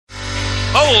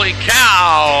Holy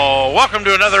cow! Welcome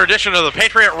to another edition of the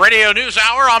Patriot Radio News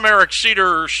Hour. I'm Eric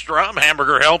Cedarstrom,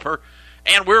 Hamburger Helper,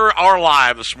 and we are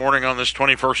live this morning on this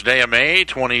 21st day of May,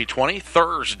 2020,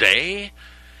 Thursday.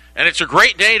 And it's a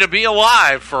great day to be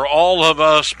alive for all of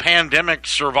us pandemic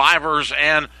survivors,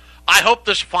 and I hope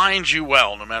this finds you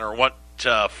well, no matter what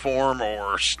form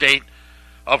or state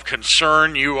of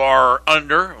concern you are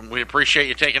under. And we appreciate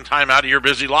you taking time out of your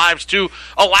busy lives to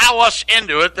allow us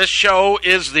into it. This show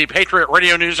is the Patriot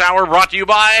Radio News Hour, brought to you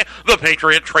by the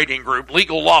Patriot Trading Group.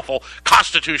 Legal, lawful,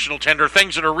 constitutional tender,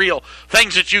 things that are real,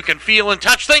 things that you can feel and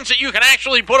touch, things that you can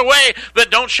actually put away that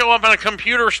don't show up in a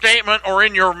computer statement or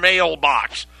in your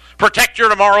mailbox. Protect your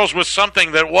tomorrows with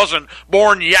something that wasn't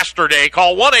born yesterday.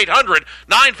 Call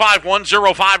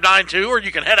 1-800-951-0592, or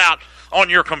you can head out on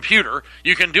your computer.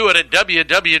 You can do it at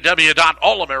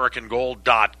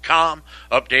www.allamericangold.com.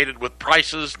 Updated with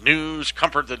prices, news,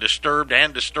 comfort the disturbed,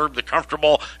 and disturb the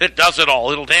comfortable. It does it all.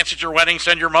 It'll dance at your wedding,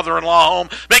 send your mother-in-law home,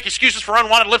 make excuses for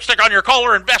unwanted lipstick on your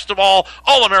collar, and best of all,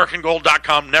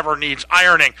 allamericangold.com never needs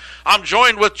ironing. I'm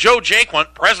joined with Joe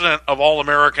Jaquint, president of All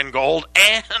American Gold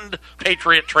and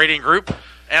Patriot Trading Group.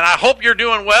 And I hope you're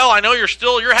doing well. I know you're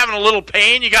having a little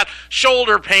pain. You got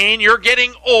shoulder pain. You're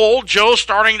getting old. Joe's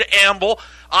starting to amble.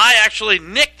 I actually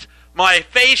nicked my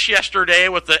face yesterday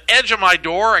with the edge of my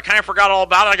door. I kind of forgot all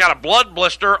about it. I got a blood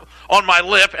blister on my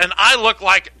lip, and I look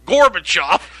like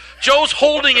Gorbachev. Joe's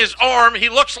holding his arm. He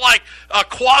looks like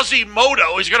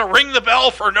Quasimodo. He's going to ring the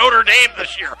bell for Notre Dame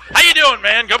this year. How you doing,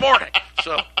 man? Good morning.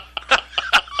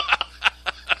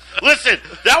 Listen,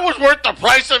 that was worth the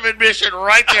price of admission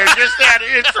right there. Just that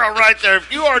intro right there.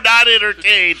 If you are not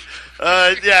entertained,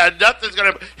 nothing's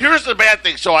going to... Here's the bad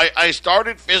thing. So I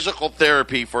started physical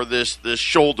therapy for this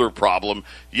shoulder problem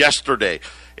yesterday.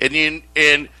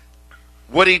 And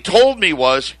what he told me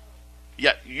was,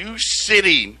 you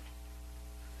sitting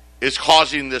is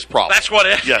causing this problem. That's what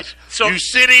it is. Yes. So you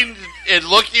sitting and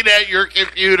looking at your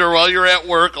computer while you're at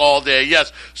work all day.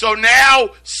 Yes. So now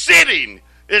sitting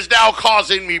is now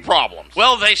causing me problems.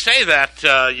 Well, they say that,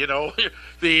 you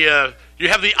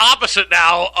have the opposite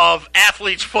now of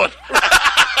athlete's foot.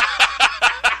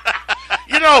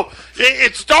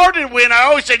 It started when I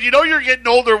always said, you're getting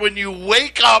older when you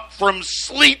wake up from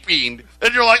sleeping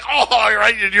and you're like,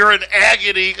 right, and you're in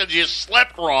agony because you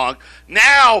slept wrong.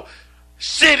 Now,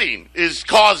 sitting is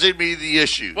causing me the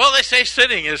issue. Well, they say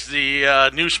sitting is the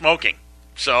new smoking.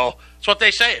 So that's what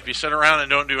they say if you sit around and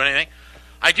don't do anything.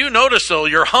 I do notice, though,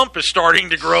 your hump is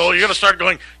starting to grow. You're going to start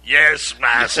going, yes,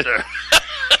 master.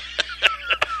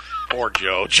 Poor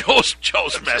Joe. Joe's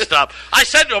messed up. I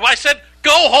said to him,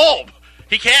 go home.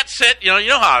 He can't sit. You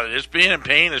know how it is. Being in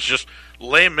pain is just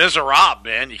les miserables,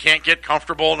 man. You can't get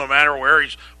comfortable no matter where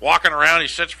he's walking around. He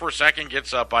sits for a second,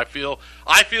 gets up. I feel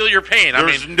your pain.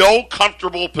 There's no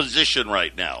comfortable position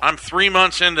right now. I'm 3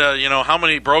 months into, how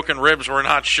many broken ribs, we're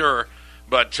not sure.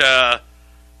 But,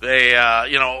 they,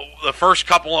 the first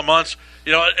couple of months,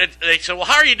 they said, well,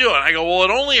 how are you doing? I go, well,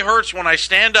 it only hurts when I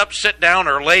stand up, sit down,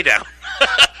 or lay down.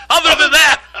 Other than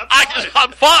that,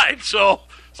 I'm fine. So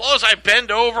as long as I bend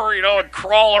over, and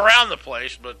crawl around the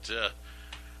place, but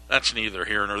that's neither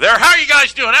here nor there. How are you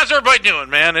guys doing? How's everybody doing,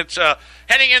 man? It's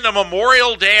heading into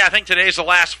Memorial Day. I think today's the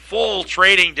last full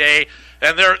trading day,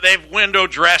 and they've window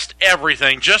dressed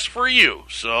everything just for you.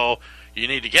 So you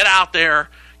need to get out there,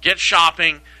 get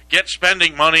shopping, get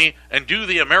spending money, and do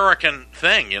the American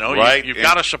thing. Right. You've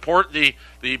got to support the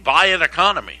buy-it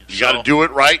economy. You got to do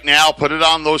it right now. Put it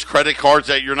on those credit cards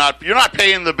that you're not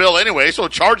paying the bill anyway, so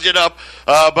charge it up.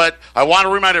 But I want to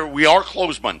remind everyone, we are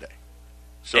closed Monday.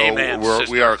 So Amen,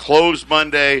 we are closed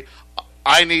Monday.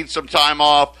 I need some time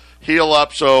off, heal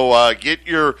up. So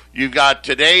you've got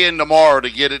today and tomorrow to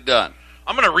get it done.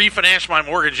 I'm going to refinance my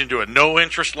mortgage into a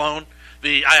no-interest loan.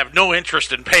 I have no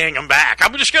interest in paying them back.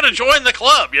 I'm just going to join the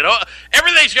club,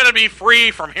 Everything's going to be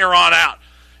free from here on out.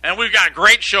 And we've got a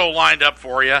great show lined up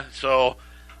for you. So,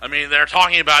 they're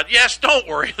talking about, yes, don't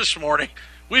worry this morning.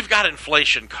 We've got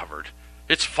inflation covered.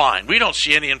 It's fine. We don't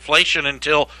see any inflation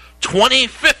until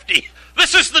 2050.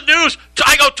 This is the news.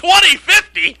 I go,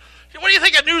 2050? What do you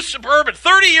think a new Suburban?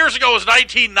 30 years ago was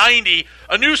 1990.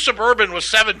 A new Suburban was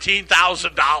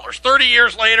 $17,000. 30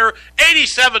 years later,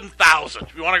 $87,000.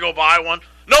 If you want to go buy one,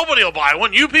 nobody will buy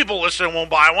one. You people listening won't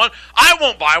buy one. I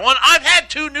won't buy one. I've had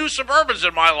 2 new Suburbans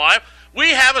in my life.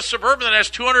 We have a Suburban that has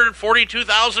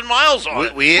 242,000 miles on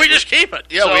it. We just keep it.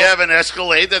 Yeah, so, we have an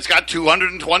Escalade that's got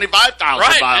 225,000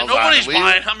 right, miles and nobody's on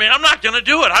it. buying. I'm not going to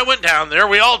do it. I went down there.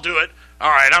 We all do it. All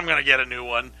right, I'm going to get a new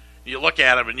one. You look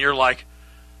at them, and you're like,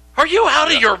 are you out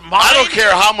of your mind? I don't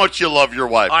care how much you love your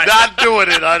wife. Not doing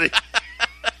it, honey.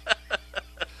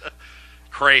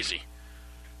 Crazy.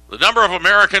 The number of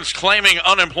Americans claiming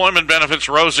unemployment benefits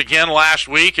rose again last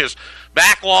week as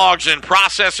backlogs in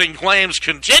processing claims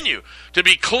continue to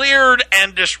be cleared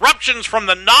and disruptions from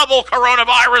the novel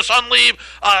coronavirus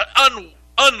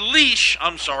unleashed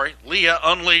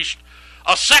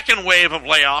a second wave of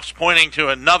layoffs, pointing to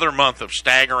another month of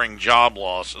staggering job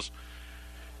losses.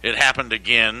 It happened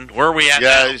again. Where are we at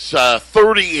now? It's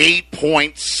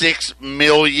 38.6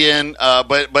 million.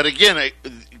 But again,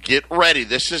 get ready.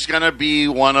 This is going to be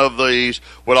one of these,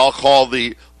 what I'll call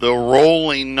the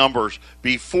rolling numbers.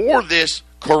 Before this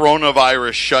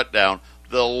coronavirus shutdown,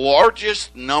 the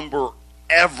largest number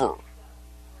ever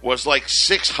was like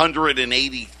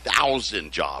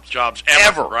 680,000 jobs. Jobs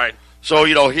ever. Right. So,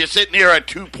 he's sitting here at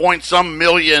 2-point-some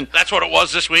million. That's what it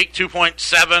was this week,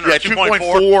 2.7 or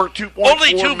 2.4. 2.4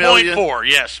 Only million. 2.4,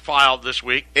 yes, filed this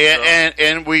week.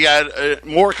 And we got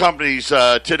more companies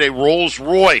today.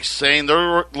 Rolls-Royce saying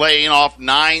they're laying off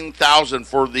 9,000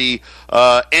 for the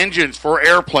engines for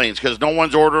airplanes because no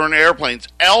one's ordering airplanes.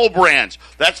 L Brands,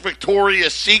 that's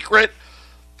Victoria's Secret.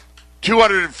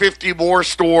 250 more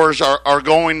stores are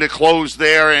going to close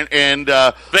there. Wait,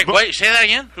 say that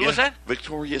again? Who was that?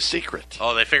 Victoria's Secret.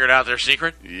 Oh, they figured out their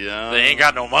secret? Yeah. They ain't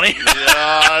got no money? Yeah,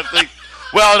 I think.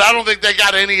 Well, I don't think they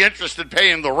got any interest in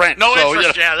paying the rent. No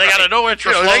interest, yeah. They got a no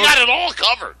interest loan. They got it all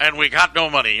covered. And we got no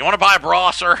money. You want to buy a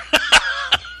bra, sir?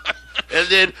 And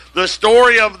then the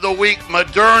story of the week,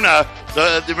 Moderna.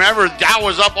 Remember, Dow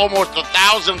was up almost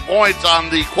 1,000 points on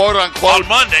the quote-unquote... On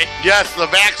Monday. Yes, the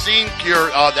vaccine cure.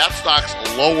 That stock's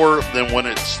lower than when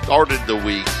it started the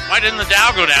week. Why didn't the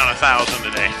Dow go down 1,000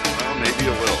 today? Well,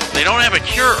 maybe it will. They don't have a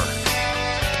cure.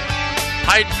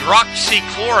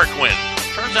 Hydroxychloroquine.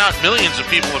 Turns out millions of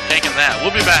people have taken that.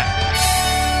 We'll be back.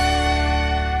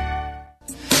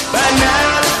 By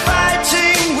now the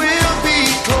fighting will be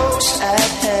close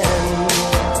at hand.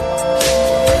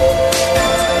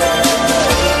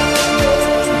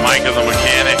 Mike of the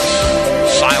Mechanics,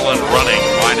 silent running.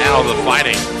 By now the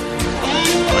fighting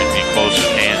might be close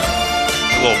at hand.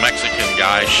 A little Mexican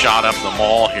guy shot up the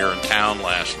mall here in town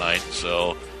last night,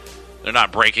 so they're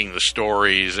not breaking the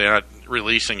stories. They're not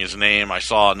releasing his name. I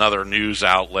saw another news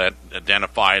outlet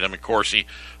identified him. Of course, he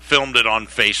filmed it on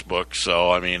Facebook,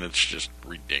 so, I mean, it's just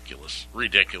ridiculous.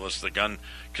 Ridiculous. The gun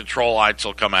control lights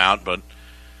will come out, but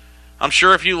I'm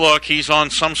sure if you look, he's on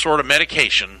some sort of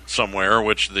medication somewhere,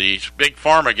 which the big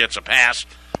pharma gets a pass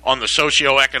on the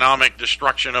socioeconomic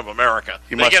destruction of America.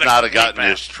 He must not have gotten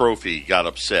his trophy. He got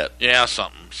upset. Yeah,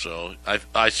 something. So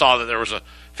I saw that there was a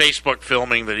Facebook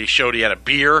filming that he showed he had a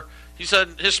beer. He's a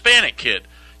Hispanic kid.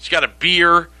 He's got a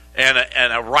beer and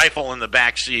a rifle in the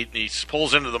back seat, and he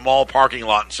pulls into the mall parking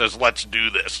lot and says, "Let's do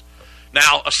this."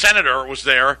 Now, a senator was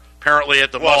there, apparently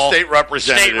at the mall. State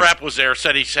representative. State rep was there,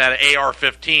 said he's had an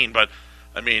AR-15, but,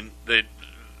 I mean, he's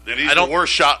the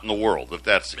worst shot in the world, if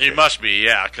that's the case. He must be,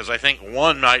 yeah, because I think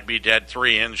one might be dead,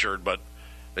 3 injured, but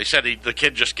they said the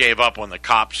kid just gave up when the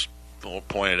cops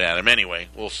pointed at him. Anyway,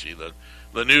 we'll see. The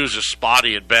news is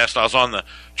spotty at best. I was on the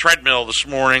treadmill this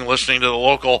morning listening to the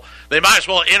local. They might as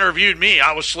well have interviewed me.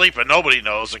 I was sleeping. Nobody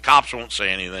knows. The cops won't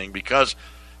say anything because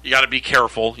you got to be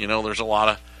careful. There's a lot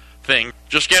of things.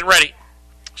 Just get ready.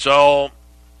 So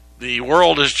the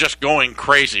world is just going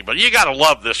crazy, but you got to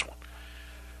love this one.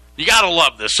 You got to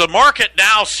love this. So market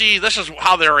now, this is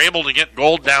how they're able to get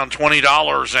gold down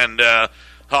 $20 and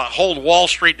hold Wall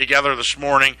Street together this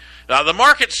morning. The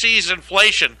market sees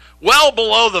inflation well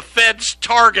below the Fed's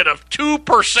target of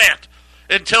 2%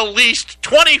 until at least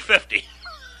 2050.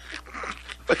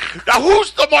 Now,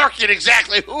 who's the market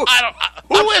exactly? Who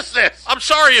is this? I'm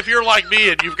sorry if you're like me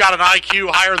and you've got an IQ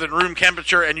higher than room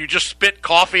temperature and you just spit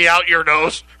coffee out your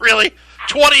nose. Really?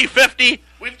 2050?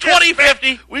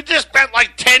 2050? We just spent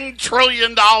like $10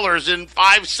 trillion in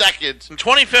 5 seconds. In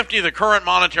 2050, the current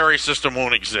monetary system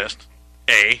won't exist,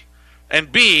 A.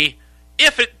 And B,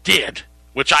 if it did,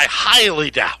 which I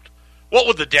highly doubt, what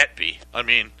would the debt be? I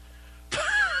mean,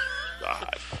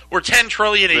 we're $10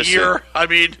 trillion a year. I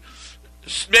mean,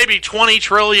 maybe $20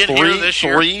 trillion here this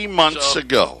year. 3 months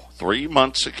ago,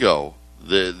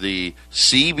 the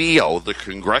CBO, the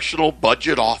Congressional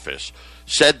Budget Office,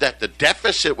 said that the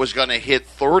deficit was going to hit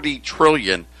 $30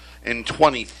 trillion in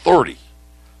 2030. Of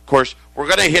course, we're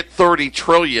going to hit $30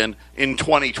 trillion in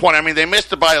 2020. I mean, they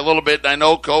missed it by a little bit, and I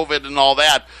know COVID and all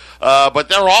that, but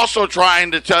they're also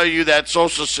trying to tell you that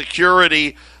Social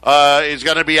Security is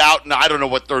going to be out, and I don't know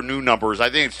what their new number is. I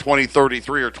think it's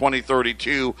 2033 or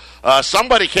 2032.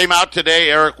 Somebody came out today,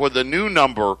 Eric, with a new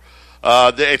number.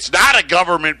 It's not a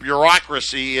government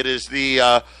bureaucracy. It is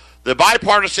the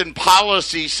Bipartisan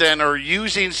Policy Center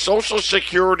using Social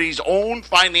Security's own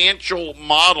financial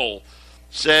model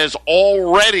says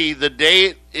already the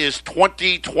date is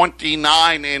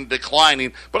 2029 and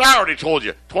declining. But I already told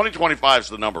you, 2025 is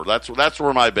the number. That's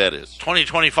where my bet is.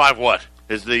 2025 what?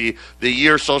 Is the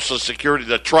year Social Security,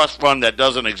 the trust fund that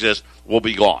doesn't exist, will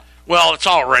be gone. Well, it's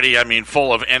already,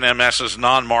 full of NMS's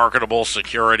non-marketable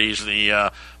securities,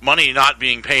 the money not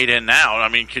being paid in now.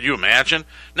 Could you imagine?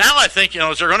 Now I think,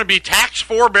 is there going to be tax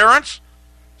forbearance?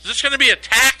 Is this going to be a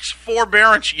tax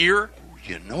forbearance year?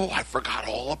 I forgot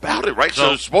all about it, right?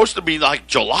 So it's supposed to be like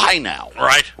July now.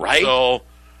 Right. Right? So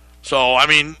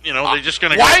they're just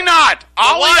going to Why not?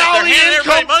 Ollie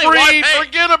income free.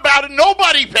 Forget about it.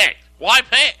 Nobody pay. Why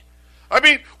pay?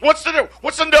 What's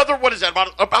another, what is that,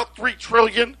 about $3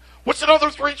 trillion? What's another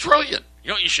 $3 trillion? You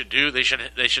know what you should do? They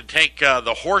should take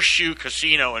the Horseshoe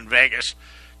Casino in Vegas.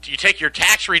 You take your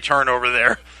tax return over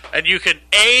there, and you can,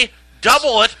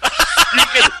 double it. You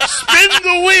can spin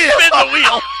the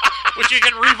wheel. Which you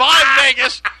can revive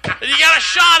Vegas, and you got a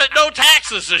shot at no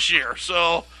taxes this year.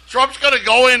 So Trump's going to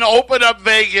go in, open up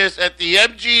Vegas at the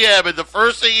MGM, and the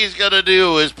first thing he's going to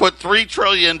do is put $3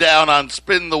 trillion down on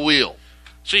spin the wheel.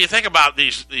 So you think about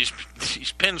these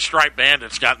pinstripe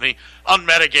bandits got the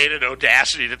unmitigated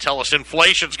audacity to tell us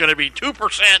inflation's going to be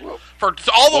 2% for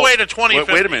all the way to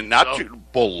 2050. Wait a minute,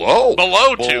 below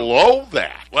 2. Below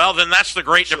that. Well, then that's the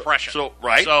Great Depression. So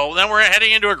right. So then we're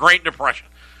heading into a Great Depression.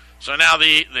 So now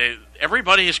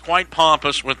everybody is quite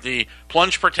pompous with the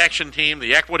plunge protection team,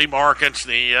 the equity markets,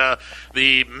 the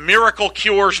miracle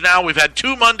cures. Now we've had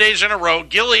 2 Mondays in a row,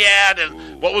 Gilead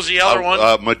and what was the other one?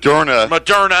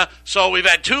 Moderna. So we've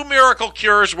had 2 miracle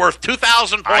cures worth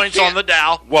 2,000 points on the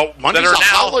Dow. Well, Monday's a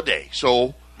holiday,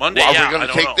 so Monday. Are we going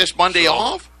to take this Monday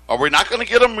off? Are we not going to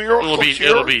get a miracle cure?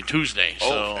 It'll be Tuesday.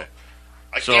 So okay.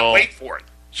 I can't wait for it.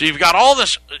 So you've got all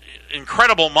this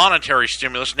incredible monetary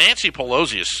stimulus. Nancy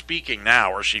Pelosi is speaking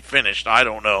now, or she finished, I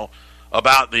don't know,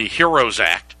 about the HEROES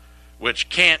Act, which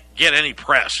can't get any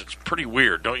press. It's pretty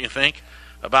weird, don't you think,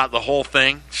 about the whole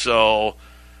thing? So,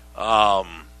 where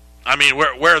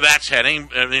that's heading,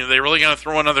 are they really going to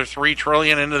throw another $3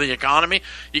 trillion into the economy?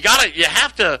 You got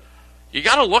to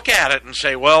look at it and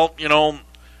say, well,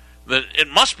 it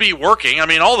must be working.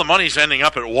 All the money's ending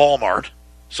up at Walmart,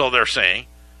 so they're saying.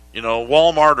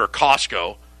 Walmart or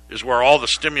Costco is where all the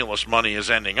stimulus money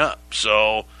is ending up.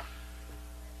 So,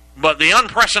 but the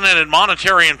unprecedented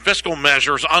monetary and fiscal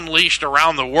measures unleashed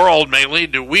around the world may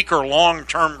lead to weaker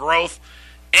long-term growth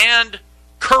and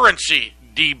currency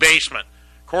debasement,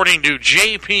 according to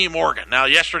J.P. Morgan. Now,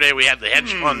 yesterday we had the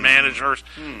hedge fund managers.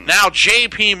 Now,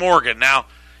 J.P. Morgan. Now,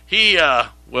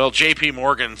 J.P.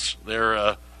 Morgan's,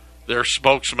 their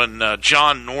spokesman,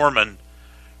 John Norman,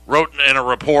 wrote in a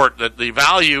report that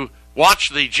watch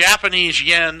the Japanese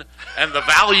yen and the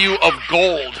value of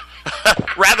gold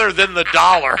rather than the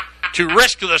dollar to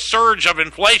risk the surge of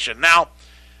inflation. Now,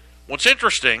 what's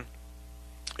interesting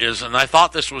is, and I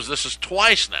thought this is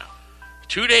twice now,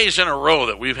 2 days in a row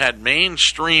that we've had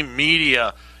mainstream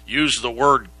media use the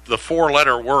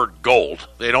 4-letter word gold.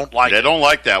 They don't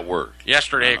like that word.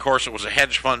 Yesterday, of course, it was a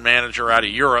hedge fund manager out of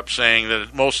Europe saying that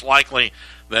it's most likely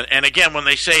that, and again, when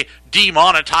they say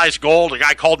demonetize gold, a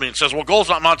guy called me and says, well, gold's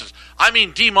not monetized. I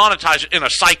mean demonetize it in a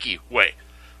psyche way.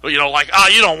 You don't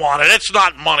want it. It's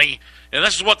not money. And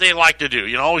this is what they like to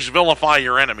do. Always vilify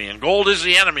your enemy. And gold is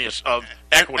the enemy of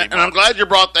equity. And I'm glad you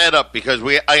brought that up because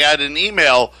I had an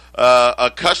email. A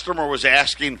customer was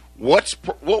asking, what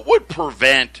would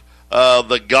prevent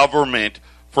the government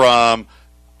from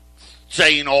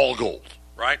saying all gold?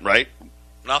 Right?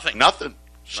 Nothing.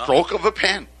 Stroke of a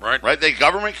pen. Right? The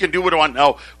government can do what it wants.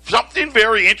 Now, something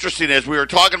very interesting as we were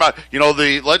talking about,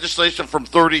 the legislation from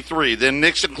 33, then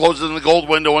Nixon closing the gold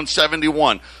window in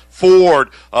 71, Ford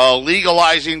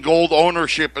legalizing gold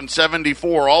ownership in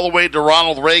 74, all the way to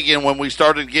Ronald Reagan when we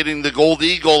started getting the Gold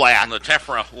Eagle Act. And the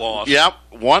TEFRA laws. Yep.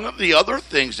 One of the other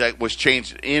things that was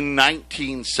changed in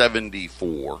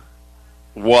 1974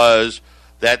 was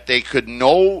that they could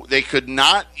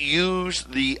not use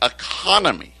the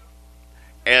economy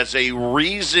as a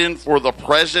reason for the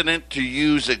president to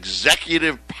use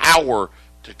executive power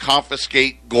to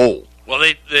confiscate gold. Well,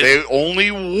 they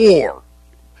only war,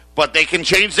 but they can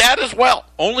change that as well.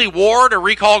 Only war to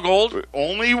recall gold?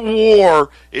 Only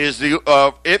war is the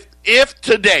if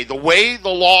today, the way the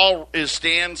law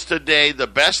stands today, the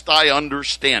best I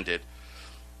understand it,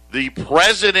 the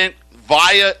president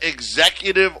via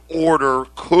executive order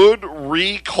could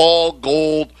recall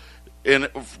gold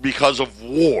because of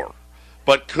war,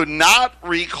 but could not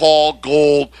recall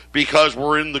gold because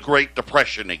we're in the Great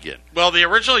Depression again. Well, the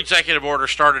original executive order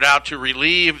started out to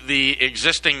relieve the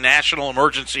existing national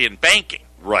emergency in banking.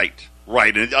 Right. So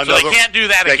they can't do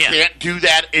that again. They can't do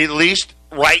that, at least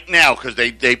right now because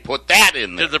they put that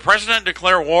in there. Did the president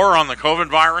declare war on the COVID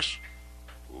virus?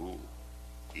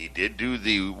 He did do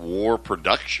the War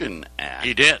Production Act.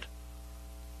 He did.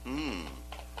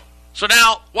 So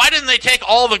now, why didn't they take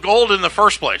all the gold in the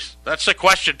first place? That's the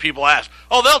question people ask.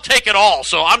 Oh, they'll take it all,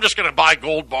 so I'm just going to buy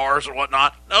gold bars and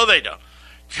whatnot. No, they don't.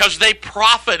 Because they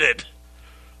profited.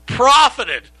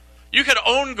 You could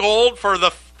own gold for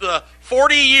the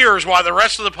 40 years while the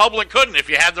rest of the public couldn't if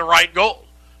you had the right gold.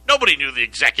 Nobody knew the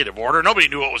executive order. Nobody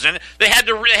knew what was in it. They had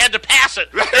to pass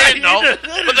it. They didn't know.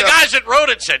 But the guys that wrote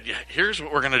it said, here's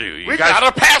what we're going to do. We got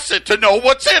to pass it to know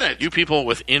what's in it. You people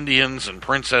with Indians and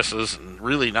princesses and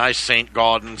really nice St.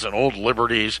 Gaudens and old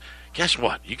liberties, guess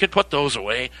what? You can put those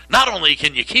away. Not only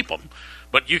can you keep them,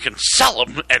 but you can sell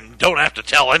them and don't have to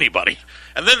tell anybody.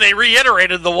 And then they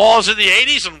reiterated the laws in the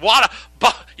 80s and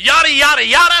yada, yada,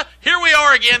 yada. Here we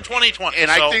are again, 2020. And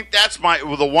I think that's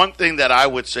the one thing that I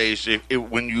would say is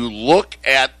when you look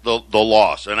at the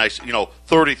laws, and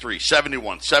 33,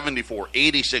 71, 74,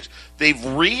 86, they've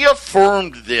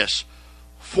reaffirmed this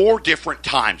 4 different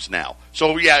times now.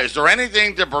 So, is there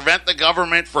anything to prevent the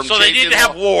government from changing? So they need to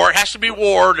have war. It has to be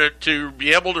war to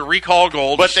be able to recall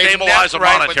gold, but to stabilize a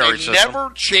monetary system. But never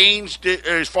changed it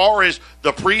as far as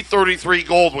the pre-33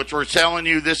 gold, which we're telling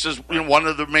you this is one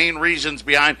of the main reasons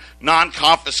behind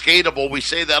non-confiscatable. We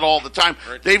say that all the time.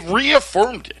 Right. They've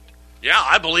reaffirmed it. Yeah,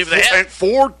 I believe they have. And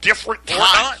 4 different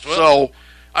times. Well,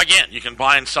 again, you can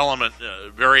buy and sell them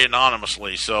very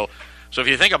anonymously, so if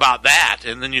you think about that,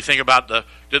 and then you think about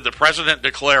did the president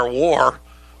declare war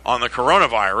on the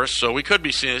coronavirus? So we could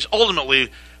be seeing this.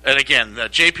 Ultimately, and again,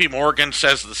 J.P. Morgan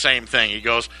says the same thing. He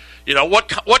goes,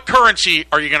 what currency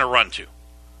are you going to run to?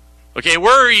 Okay,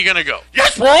 where are you going to go?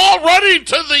 Yes, we're all running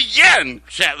to the yen.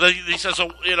 Yeah, he says,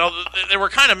 they were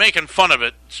kind of making fun of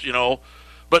it,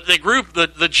 but they grouped the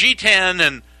G10,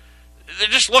 and they're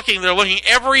just looking. They're looking.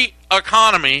 Every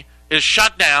economy is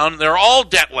shut down. They're all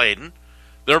debt-laden.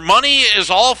 Their money is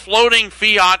all floating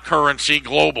fiat currency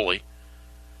globally.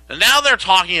 And now they're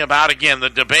talking about, again,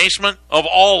 the debasement of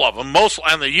all of them,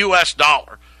 and the U.S.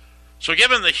 dollar. So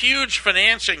given the huge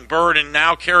financing burden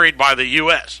now carried by the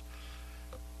U.S.,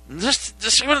 this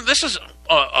is,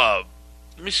 let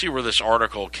me see where this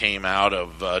article came out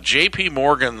of. J.P.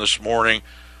 Morgan this morning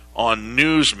on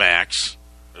Newsmax.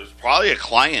 It was probably a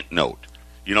client note.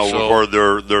 For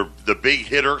the big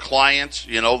hitter clients,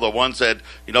 the ones that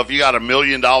if you got $1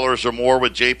 million or more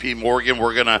with J.P. Morgan,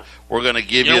 we're gonna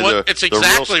give you the it's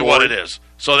exactly the real what it is.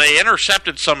 So they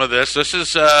intercepted some of this. This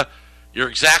is you're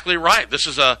exactly right. This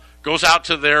is goes out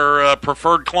to their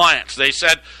preferred clients. They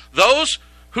said those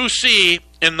who see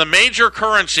in the major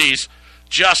currencies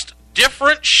just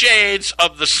different shades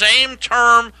of the same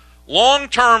term,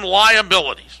 long-term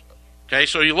liabilities. Okay,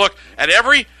 so you look at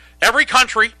every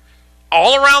country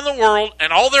all around the world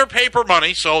and all their paper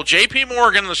money. So J.P.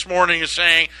 Morgan this morning is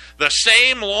saying the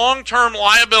same long-term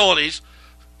liabilities.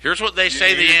 Here's what they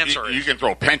say the answer is. You can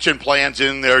throw pension plans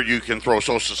in there. You can throw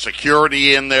Social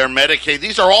Security in there, Medicaid.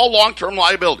 These are all long-term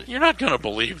liabilities. You're not going to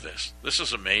believe this. This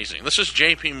is amazing. This is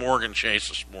J.P. Morgan Chase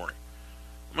this morning.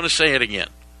 I'm going to say it again.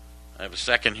 I have a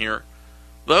second here.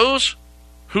 Those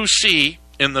who see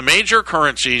in the major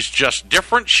currencies just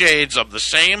different shades of the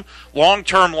same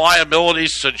long-term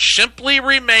liabilities should simply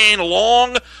remain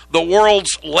long the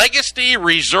world's legacy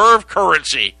reserve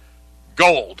currency,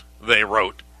 gold, they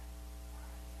wrote.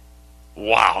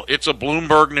 Wow, it's a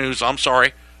Bloomberg News. I'm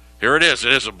sorry. Here it is.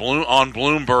 It is on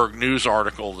Bloomberg News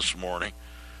article this morning.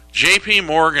 J.P.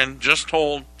 Morgan just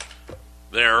told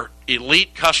their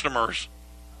elite customers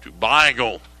to buy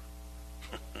gold.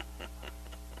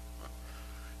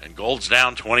 And gold's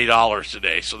down $20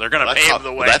 today, so they're going to pave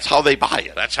the way. That's how they buy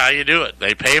it. That's how you do it.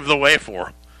 They pave the way for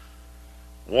them.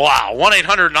 Wow.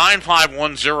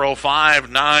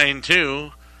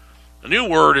 1-800-951-0592. A new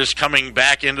word is coming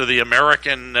back into the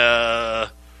American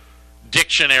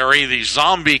dictionary, the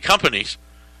zombie companies.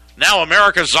 Now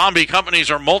America's zombie companies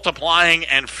are multiplying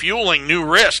and fueling new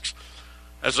risks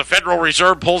as the Federal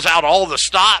Reserve pulls out all the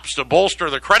stops to bolster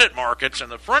the credit markets.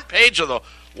 And the front page of the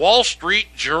Wall Street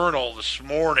Journal this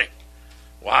morning.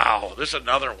 Wow, this is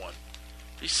another one.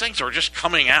 These things are just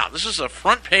coming out. This is the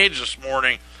front page this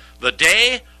morning. The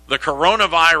day the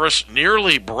coronavirus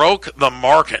nearly broke the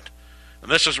market.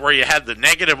 And this is where you had the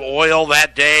negative oil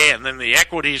that day, and then the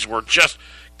equities were just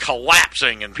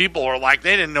collapsing, and people were like,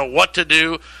 they didn't know what to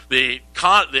do.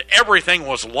 Everything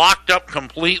was locked up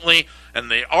completely, and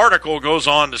the article goes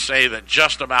on to say that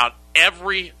just about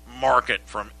every market,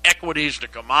 from equities to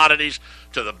commodities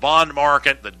to the bond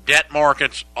market, the debt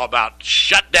markets, about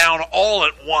shut down all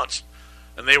at once.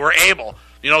 And they were able,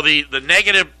 the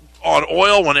negative on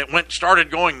oil when it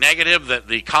started going negative, that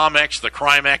the COMEX, the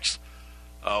Crimex,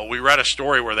 we read a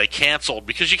story where they canceled,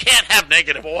 because you can't have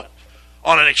negative oil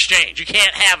on an exchange. You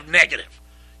can't have negative.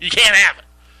 You can't have it.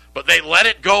 But they let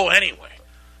it go anyway.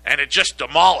 And it just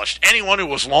demolished anyone who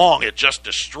was long. It just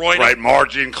destroyed them. Right,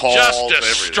 margin calls. Just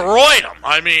destroyed them.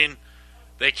 I mean,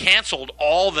 they canceled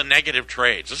all the negative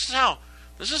trades.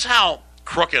 This is how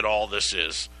crooked all this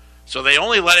is. So they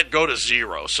only let it go to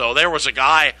zero. So there was a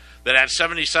guy that had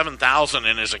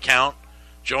 $77,000 in his account.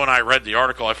 Joe and I read the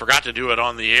article. I forgot to do it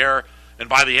on the air. And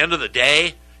by the end of the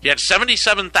day, he had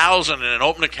 $77,000 in an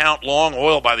open account long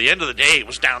oil. By the end of the day, it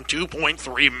was down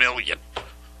 $2.3 million.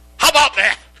 How about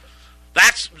that?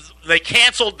 They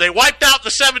canceled. They wiped out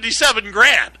the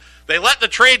 $77,000. They let the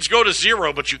trades go to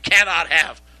zero, but you cannot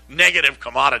have negative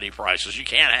commodity prices. You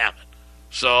can't have it.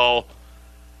 So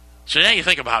now you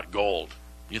think about gold.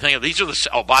 You think of these are the.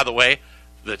 Oh, by the way,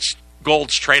 that's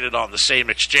gold's traded on the same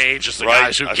exchange as the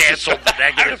guys who canceled the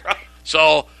negative.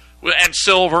 So, and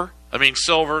silver. I mean,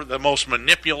 silver, the most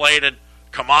manipulated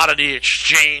commodity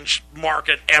exchange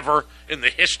market ever in the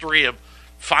history of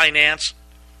finance.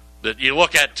 That you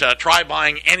look at, try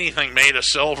buying anything made of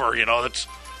silver. You know, that's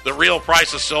the real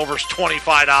price of silver is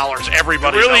 $25.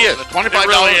 Everybody knows is. it.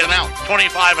 $25 an ounce.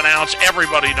 $25 an ounce.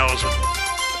 Everybody knows it.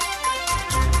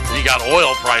 You got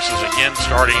oil prices again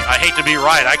starting. I hate to be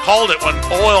right. I called it when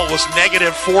oil was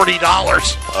negative $40.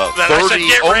 Then I said,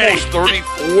 get ready.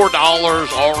 Almost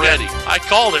 $34 already. Yeah, I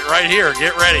called it right here.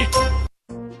 Get ready.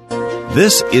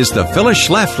 This is the Phyllis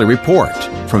Schlafly Report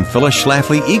from Phyllis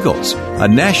Schlafly Eagles, a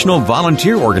national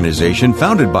volunteer organization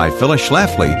founded by Phyllis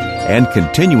Schlafly and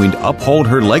continuing to uphold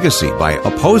her legacy by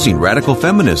opposing radical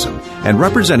feminism and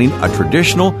representing a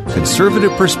traditional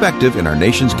conservative perspective in our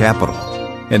nation's capital.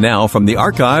 And now, from the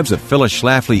archives of Phyllis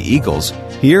Schlafly Eagles,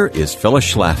 here is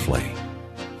Phyllis Schlafly.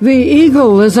 The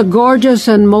eagle is a gorgeous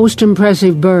and most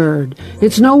impressive bird.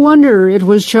 It's no wonder it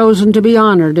was chosen to be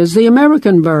honored as the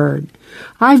American bird.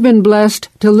 I've been blessed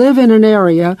to live in an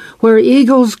area where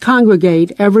eagles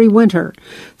congregate every winter.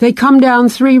 They come down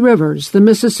 3 rivers, the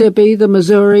Mississippi, the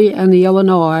Missouri, and the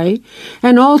Illinois,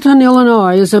 and Alton,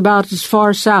 Illinois is about as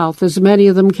far south as many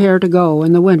of them care to go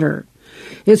in the winter.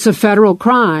 It's a federal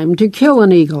crime to kill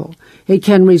an eagle. It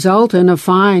can result in a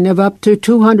fine of up to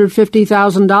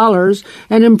 $250,000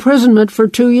 and imprisonment for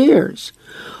 2 years.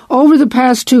 Over the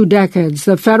past 2 decades,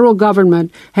 the federal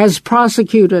government has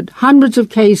prosecuted hundreds of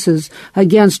cases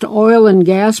against oil and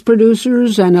gas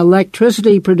producers and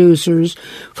electricity producers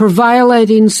for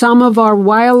violating some of our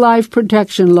wildlife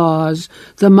protection laws,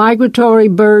 the Migratory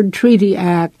Bird Treaty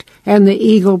Act, and the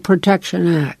Eagle Protection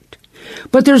Act.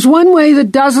 But there's one way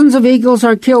that dozens of eagles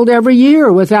are killed every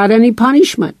year without any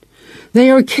punishment. They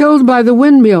are killed by the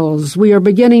windmills we are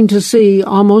beginning to see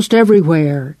almost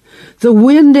everywhere. The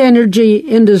wind energy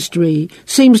industry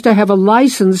seems to have a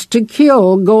license to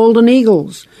kill golden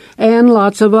eagles and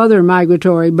lots of other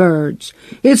migratory birds.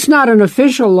 It's not an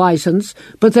official license,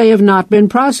 but they have not been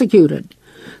prosecuted.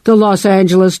 The Los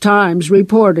Angeles Times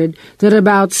reported that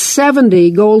about 70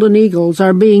 golden eagles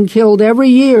are being killed every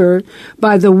year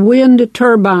by the wind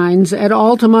turbines at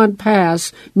Altamont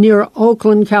Pass near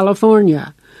Oakland,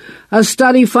 California. A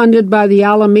study funded by the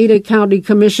Alameda County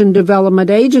Commission Development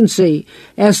Agency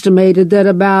estimated that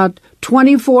about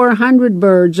 2,400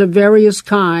 birds of various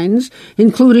kinds,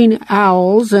 including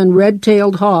owls and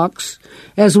red-tailed hawks,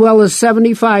 as well as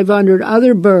 7,500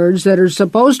 other birds that are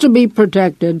supposed to be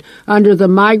protected under the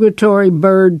Migratory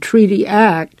Bird Treaty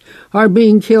Act, are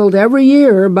being killed every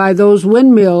year by those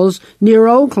windmills near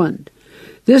Oakland.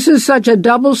 This is such a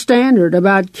double standard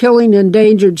about killing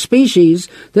endangered species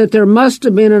that there must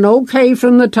have been an okay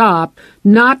from the top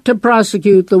not to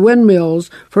prosecute the windmills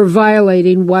for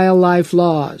violating wildlife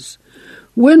laws.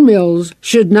 Windmills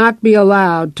should not be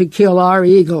allowed to kill our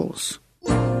eagles.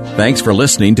 Thanks for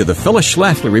listening to the Phyllis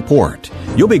Schlafly Report.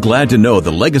 You'll be glad to know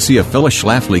the legacy of Phyllis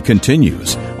Schlafly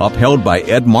continues, upheld by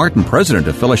Ed Martin, president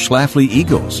of Phyllis Schlafly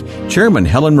Eagles, Chairman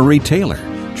Helen Marie Taylor,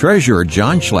 Treasurer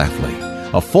John Schlafly,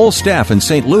 a full staff in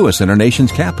St. Louis and our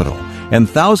nation's capital, and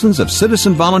thousands of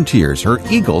citizen volunteers, her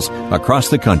Eagles, across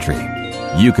the country.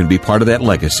 You can be part of that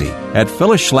legacy at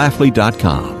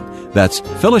phyllisschlafly.com. That's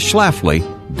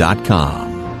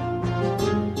phyllisschlafly.com.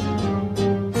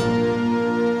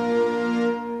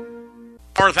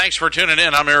 Thanks for tuning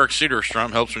in. I'm Eric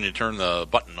Cedarstrom. Helps when you turn the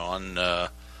button on.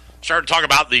 Started to talk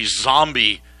about these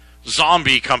zombie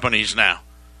companies now.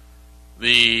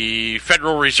 The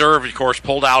Federal Reserve, of course,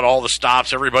 pulled out all the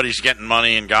stops. Everybody's getting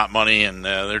money and got money, and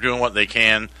they're doing what they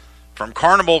can. From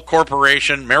Carnival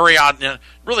Corporation, Marriott,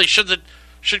 really, should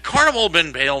Carnival have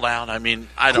been bailed out? I mean,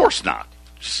 Of course not.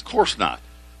 Of course not.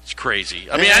 It's crazy.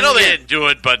 I mean, I know they didn't do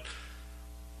it, but,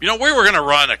 we were going to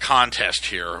run a contest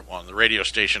here on the radio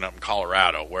station up in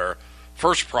Colorado where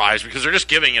first prize, because they're just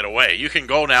giving it away. You can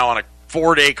go now on a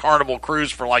 4-day Carnival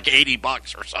cruise for like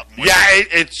 $80 or something.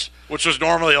 Yeah, which was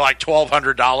normally like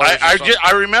 $1,200.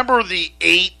 I remember the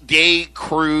 8-day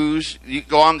cruise. You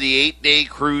go on the 8-day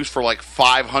cruise for like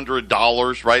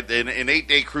 $500, right? And an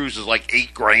 8-day cruise is like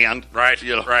 $8,000,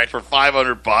 right? Right, for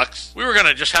 $500. We were going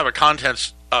to just have a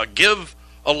contest, give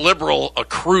a liberal a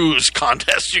cruise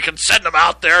contest. You can send them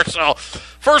out there. So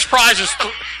first prize is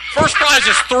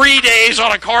 3 days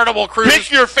on a Carnival cruise.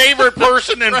 Pick your favorite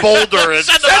person in Boulder and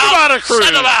send them out a cruise.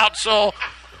 Send them out. So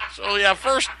yeah,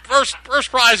 first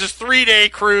prize is 3-day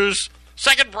cruise.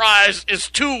 Second prize is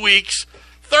 2 weeks.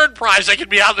 Third prize, they could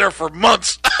be out there for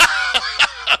months.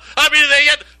 I mean, they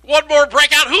get one more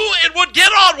breakout. Who would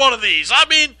get on one of these? I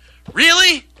mean,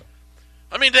 really?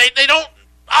 I mean, they don't.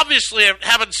 Obviously,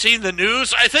 haven't seen the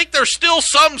news. I think there's still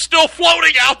some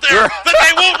floating out there that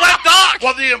they won't let dock.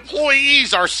 Well, the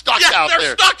employees are stuck out there.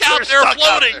 They're stuck out there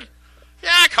floating.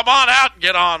 Yeah, come on out and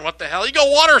get on. What the hell? You go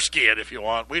water skiing if you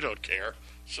want. We don't care.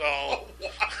 So,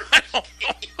 I don't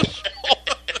know.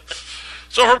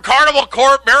 So from Carnival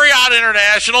Corp, Marriott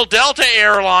International, Delta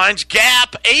Airlines,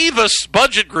 Gap, Avis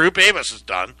Budget Group. Avis is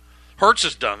done. Hertz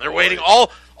is done. They're waiting. All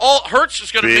Hertz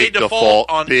is going to pay default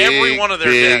on every one of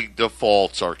their debt. Big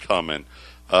defaults are coming.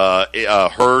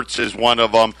 Hertz is one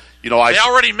of them. They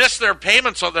already missed their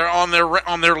payments on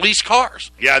their leased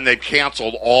cars. Yeah, and they've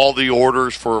canceled all the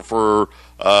orders for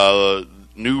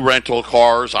new rental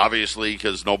cars, obviously,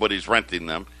 because nobody's renting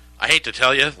them. I hate to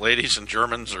tell you, ladies and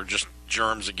Germans, or just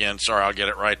germs again. Sorry, I'll get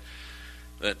it right.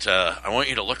 That I want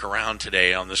you to look around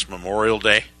today on this Memorial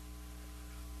Day.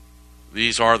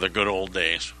 These are the good old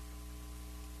days.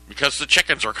 Because the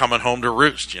chickens are coming home to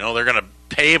roost. They're going to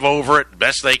pave over it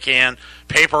best they can,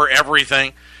 paper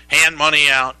everything, hand money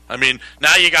out. I mean,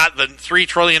 now you got the $3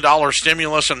 trillion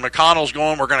stimulus, and McConnell's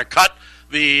going, we're going to cut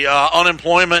the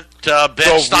unemployment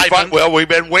bed stipend. We've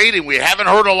been waiting. We haven't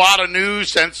heard a lot of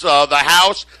news since the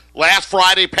House last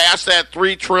Friday passed that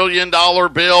 $3 trillion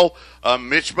bill.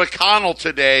 Mitch McConnell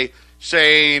today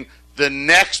saying the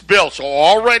next bill, so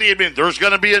already admitted there's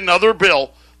going to be another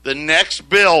bill. The next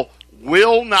bill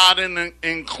will not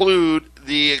include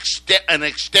an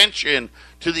extension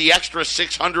to the extra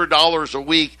 $600 a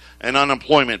week in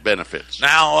unemployment benefits.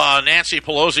 Now, Nancy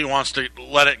Pelosi wants to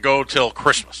let it go till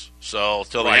Christmas, so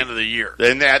till the end of the year.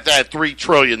 And that $3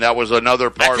 trillion, that was another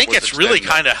part. I think it's really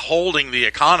kind of holding the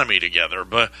economy together,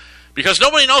 but because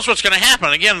nobody knows what's going to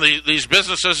happen. Again, these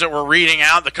businesses that we're reading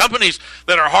out, the companies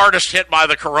that are hardest hit by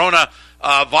the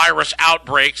coronavirus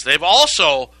outbreaks, they've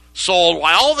also sold,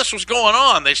 while all this was going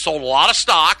on, they sold a lot of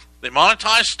stock, they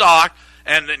monetized stock,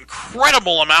 and an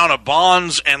incredible amount of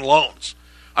bonds and loans.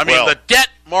 I mean, the debt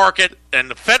market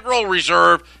and the Federal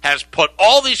Reserve has put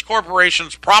all these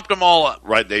corporations, propped them all up.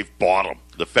 Right, they've bought them.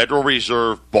 The Federal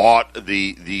Reserve bought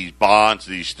these bonds,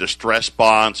 these distressed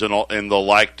bonds and the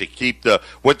like to keep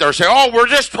what they're saying, we're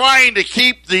just trying to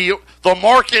keep the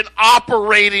market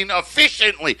operating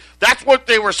efficiently. That's what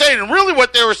they were saying. And really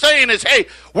what they were saying is, hey,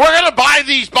 we're going to buy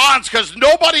these bonds because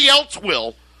nobody else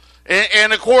will.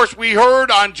 And, of course, we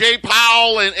heard on Jay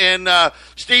Powell and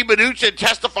Steve Mnuchin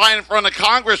testifying in front of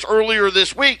Congress earlier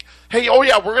this week, hey, we're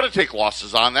going to take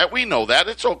losses on that. We know that.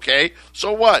 It's okay.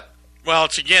 So what? Well,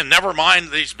 it's, again, never mind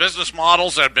these business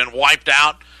models that have been wiped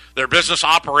out. Their business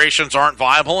operations aren't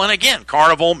viable. And, again,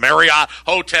 Carnival, Marriott,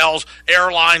 hotels,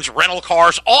 airlines, rental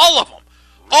cars, all of them.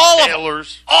 All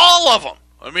of them.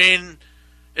 I mean,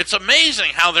 it's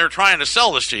amazing how they're trying to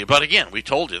sell this to you. But, again, we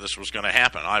told you this was going to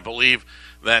happen. I believe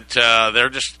that they're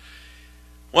just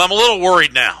 – well, I'm a little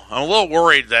worried now. I'm a little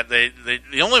worried that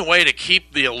the only way to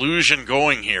keep the illusion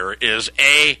going here is,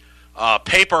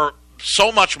 paper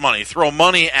so much money, throw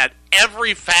money at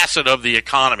every facet of the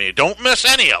economy. Don't miss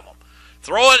any of them.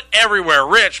 Throw it everywhere,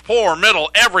 rich, poor, middle,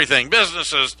 everything,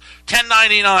 businesses,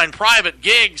 1099, private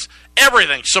gigs,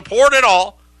 everything. Support it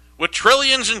all with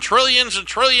trillions and trillions and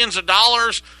trillions of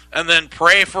dollars, and then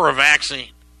pray for a vaccine.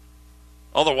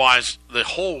 Otherwise, the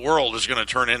whole world is going to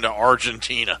turn into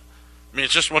Argentina. I mean,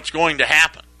 it's just what's going to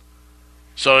happen.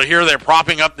 So here they're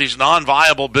propping up these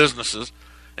non-viable businesses,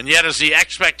 and yet as the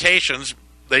expectations,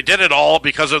 they did it all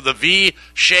because of the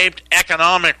V-shaped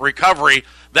economic recovery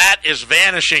that is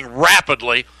vanishing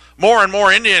rapidly. More and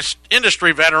more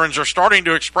industry veterans are starting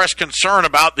to express concern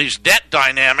about these debt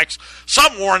dynamics.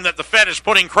 Some warn that the Fed is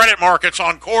putting credit markets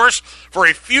on course for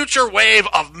a future wave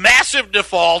of massive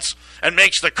defaults and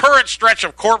makes the current stretch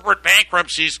of corporate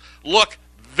bankruptcies look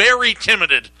very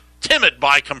timid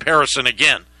by comparison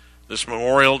again. This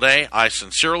Memorial Day, I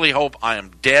sincerely hope I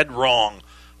am dead wrong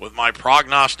with my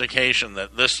prognostication that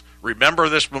remember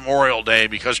this Memorial Day,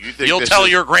 because you'll tell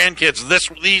your grandkids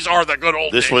these are the good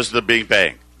old days. This was the Big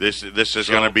Bang. This is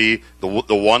going to be the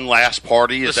one last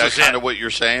party. Is that kind of what you're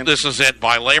saying? This is it.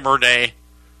 By Labor Day,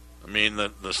 I mean,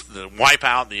 the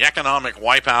wipeout, the economic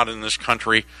wipeout in this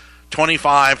country,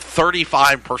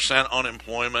 35%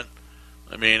 unemployment.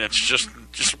 I mean, it's just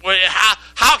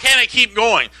how can it keep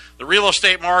going? The real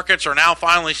estate markets are now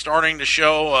finally starting to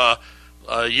show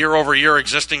year-over-year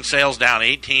existing sales down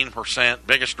 18%,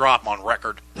 biggest drop on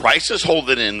record. Prices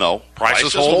holding in, though.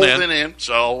 Prices holding in.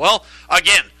 So, well,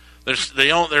 again,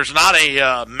 there's not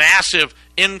a massive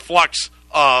influx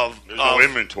of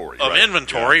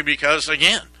inventory because,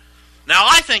 again, now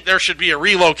I think there should be a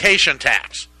relocation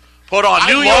tax put on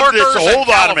New Yorkers and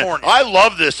California. I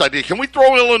love this idea. Can we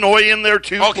throw Illinois in there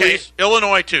too, please?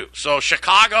 Illinois too. So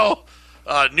Chicago,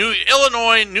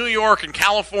 Illinois, New York, and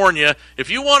California. If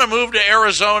you want to move to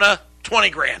Arizona,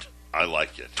 $20,000. I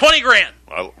like it.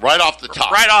 $20,000. Right off the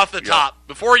top. Right off the top.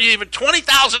 Before you even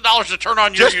 $20,000 to turn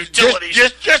on your utilities.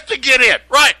 Just to get in.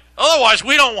 Right. Otherwise,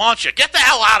 we don't want you. Get the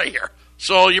hell out of here.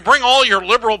 So you bring all your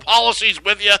liberal policies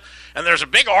with you, and there's a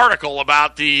big article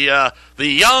about the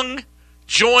young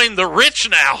join the rich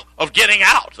now of getting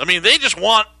out. I mean, they just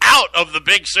want out of the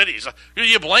big cities. Do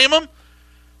you blame them?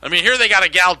 I mean, here they got a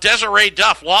gal, Desiree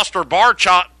Duff, lost her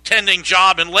bartending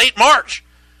job in late March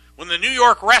when the New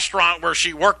York restaurant where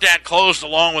she worked at closed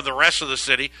along with the rest of the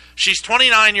city. She's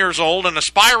 29 years old, an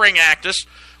aspiring actress,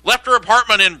 left her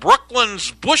apartment in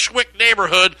Brooklyn's Bushwick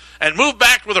neighborhood and moved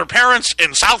back with her parents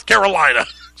in South Carolina.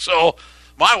 So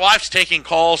my wife's taking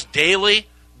calls daily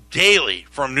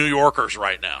from New Yorkers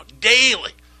right now.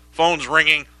 Daily. Phones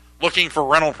ringing, looking for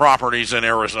rental properties in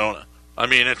Arizona. I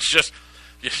mean, it's just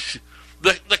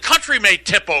the country may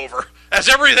tip over as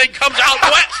everything comes out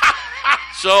west.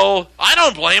 So I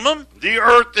don't blame them. The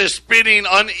earth is spinning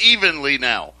unevenly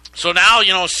now. So now,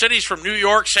 cities from New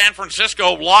York, San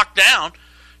Francisco locked down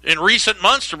in recent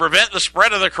months to prevent the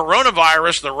spread of the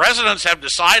coronavirus. The residents have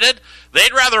decided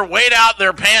they'd rather wait out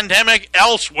their pandemic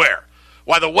elsewhere.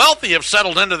 While the wealthy have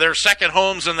settled into their second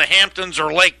homes in the Hamptons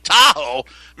or Lake Tahoe,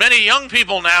 many young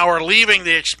people now are leaving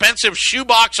the expensive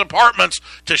shoebox apartments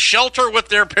to shelter with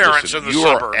their parents in the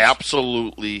suburbs. You are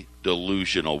absolutely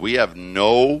delusional. We have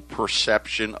no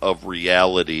perception of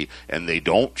reality, and they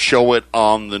don't show it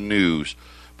on the news.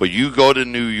 But you go to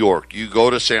New York, you go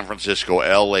to San Francisco,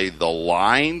 L.A., the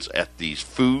lines at these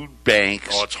food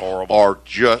banks it's horrible.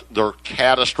 They're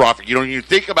catastrophic. You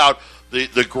think about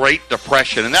the Great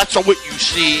Depression, and that's what you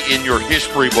see in your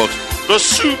history books. The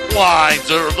soup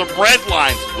lines or the bread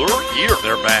lines, they're here.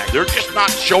 They're back. They're just not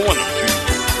showing them to you.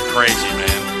 Crazy,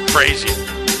 man. Crazy.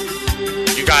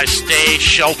 You guys stay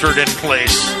sheltered in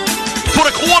place. Put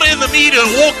a quarter in the meter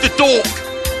and walk the dog.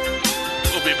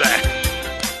 We'll be back.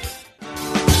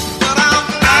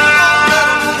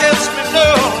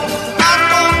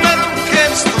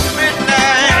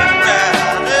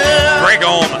 Greg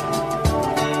Allman.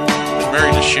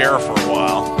 Married to Cher for a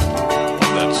while. Love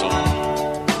that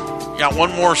song. You got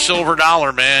one more silver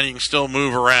dollar, man. You can still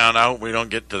move around. I hope we don't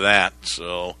get to that.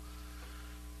 So,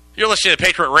 you're listening to the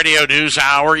Patriot Radio News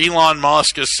Hour. Elon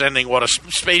Musk is sending, a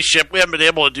spaceship. We haven't been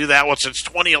able to do that, since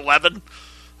 2011?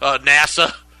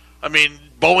 NASA. I mean,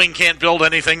 Boeing can't build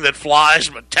anything that flies,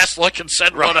 but Tesla can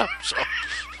send one up. So,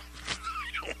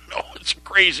 I don't know. It's a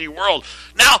crazy world.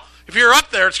 Now, if you're up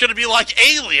there, it's going to be like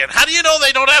Alien. How do you know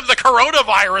they don't have the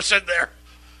coronavirus in there?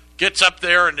 Gets up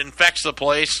there and infects the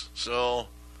place. So,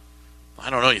 I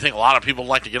don't know. You think a lot of people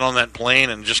like to get on that plane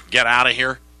and just get out of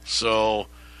here? So,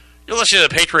 you're listening to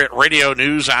the Patriot Radio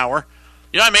News Hour.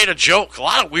 I made a joke. A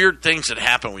lot of weird things that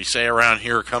happen we say around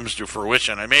here comes to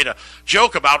fruition. I made a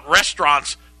joke about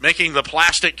restaurants making the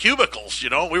plastic cubicles.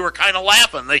 We were kind of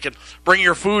laughing. They could bring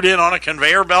your food in on a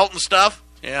conveyor belt and stuff.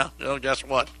 Yeah, guess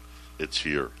what? It's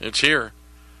here. It's here.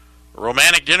 A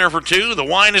romantic dinner for two. The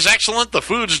wine is excellent. The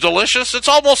food's delicious. It's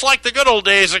almost like the good old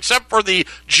days, except for the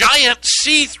giant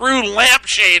see-through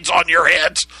lampshades on your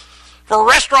heads. For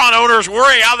restaurant owners,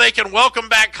 worry how they can welcome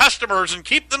back customers and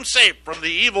keep them safe from the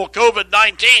evil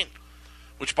COVID-19.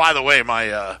 Which, by the way,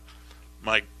 my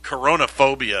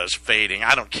coronaphobia is fading.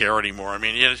 I don't care anymore. I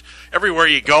mean, everywhere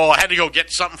you go, I had to go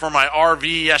get something for my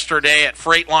RV yesterday at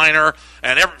Freightliner,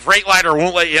 and Freightliner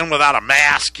won't let you in without a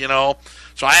mask,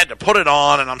 So I had to put it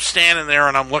on, and I'm standing there,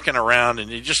 and I'm looking around, and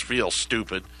you just feel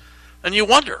stupid. And you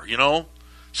wonder,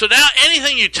 So now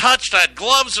anything you touched, I had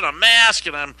gloves and a mask,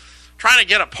 and I'm trying to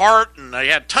get a part, and I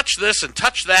had touch this and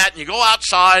touch that, and you go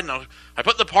outside, and I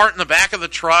put the part in the back of the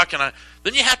truck, and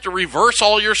then you have to reverse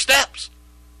all your steps.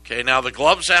 Okay, now the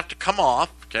gloves have to come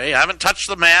off. Okay, I haven't touched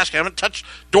the mask. I haven't touched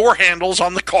door handles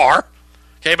on the car.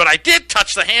 Okay, but I did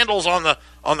touch the handles on the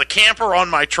camper on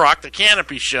my truck, the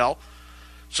canopy shell.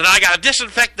 So now I got to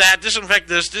disinfect that, disinfect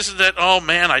this, that. Oh,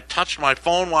 man, I touched my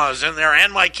phone while I was in there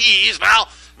and my keys. Now,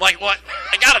 I'm like, what?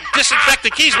 I got to disinfect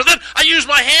the keys, but then I used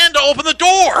my hand to open the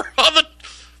door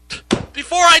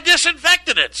before I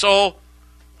disinfected it. So,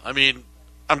 I mean,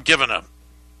 I'm giving up.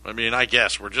 I mean, I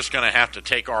guess we're just going to have to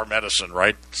take our medicine,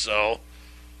 right? So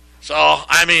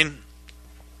I mean,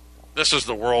 this is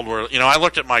the world where, I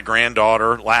looked at my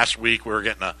granddaughter last week. We were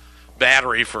getting a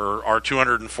battery for our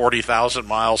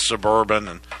 240,000-mile Suburban,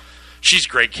 and she's a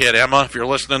great kid, Emma, if you're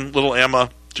listening, little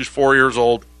Emma. She's 4 years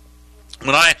old.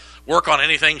 When I work on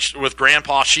anything with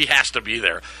Grandpa, she has to be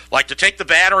there. Like to take the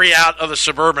battery out of the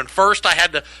Suburban, first I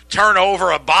had to turn over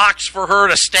a box for her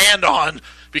to stand on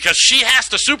because she has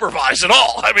to supervise it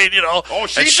all. I mean,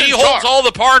 and she holds all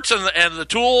the parts and the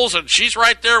tools, and she's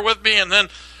right there with me. And then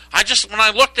when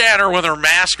I looked at her with her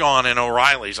mask on in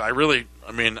O'Reilly's, and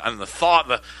the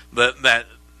thought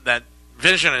that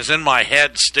vision is in my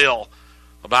head still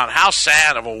about how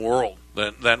sad of a world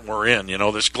that we're in.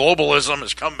 This globalism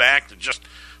has come back to just.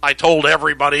 I told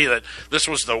everybody that this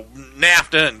was the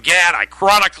NAFTA and GATT. I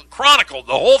chronicled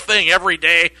the whole thing every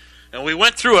day, and we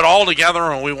went through it all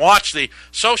together, and we watched the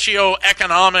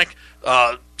socio-economic,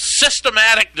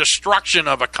 systematic destruction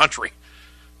of a country.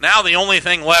 Now the only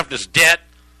thing left is debt,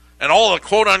 and all the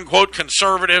quote-unquote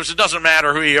conservatives, it doesn't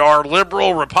matter who you are,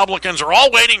 liberal, Republicans, are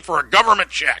all waiting for a government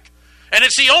check. And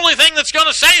it's the only thing that's going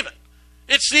to save it.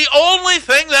 It's the only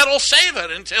thing that'll save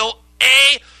it until,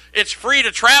 A, it's free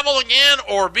to travel again,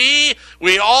 or B,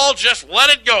 we all just let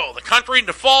it go. The country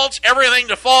defaults, everything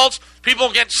defaults, people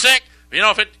get sick.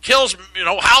 If it kills,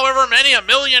 however many, 1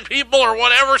 million people or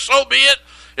whatever, so be it.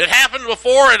 It happened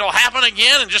before, it'll happen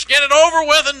again, and just get it over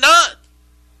with and done.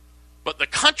 But the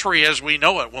country as we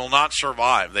know it will not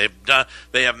survive. They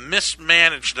have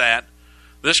mismanaged that.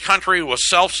 This country was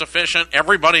self-sufficient.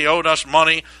 Everybody owed us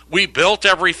money. We built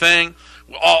everything.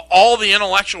 All the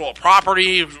intellectual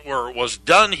property was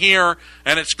done here,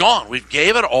 and it's gone. We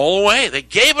gave it all away. They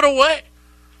gave it away.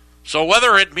 So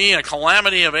whether it be a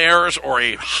calamity of errors or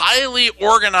a highly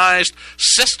organized,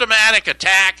 systematic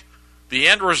attack, the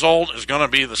end result is going to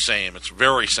be the same. It's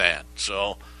very sad.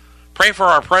 So pray for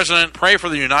our president. Pray for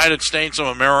the United States of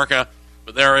America.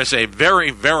 But there is a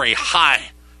very, very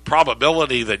high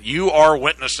probability that you are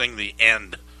witnessing the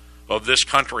end of this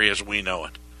country as we know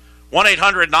it.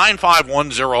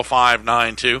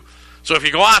 1-800-951-0592. So if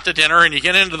you go out to dinner and you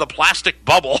get into the plastic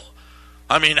bubble,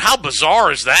 how bizarre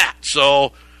is that?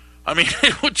 So,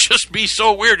 it would just be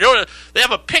so weird. They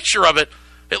have a picture of it.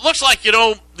 It looks like,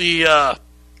 when you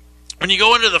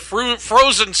go into the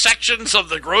frozen sections of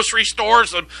the grocery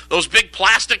stores, those big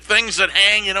plastic things that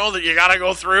hang, that you got to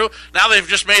go through. Now they've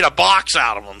just made a box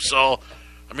out of them. So,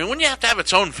 wouldn't you have to have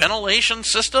its own ventilation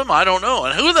system? I don't know.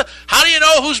 And how do you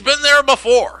know who's been there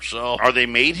before? So, are they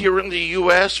made here in the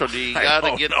U.S. or do you got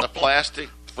to get the plastic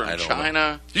from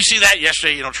China? Did you see that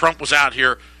yesterday? Trump was out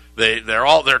here.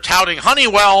 They're touting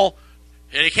Honeywell,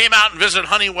 and he came out and visited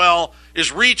Honeywell.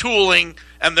 Is retooling,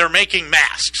 and they're making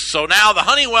masks. So now the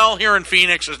Honeywell here in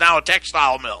Phoenix is now a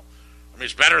textile mill.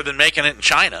 It's better than making it in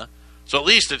China. So at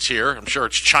least it's here. I'm sure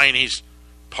it's Chinese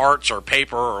parts or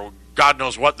paper or God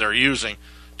knows what they're using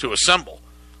to assemble.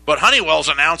 But Honeywell's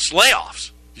announced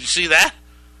layoffs. Did you see that?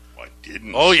 I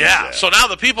didn't. Oh, see yeah. that. So now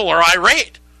the people are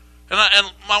irate. And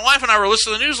my wife and I were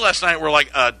listening to the news last night. We're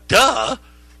like, duh.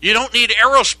 You don't need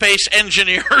aerospace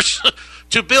engineers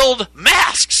to build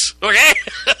masks, okay?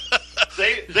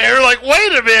 They're like,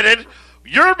 wait a minute.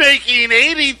 You're making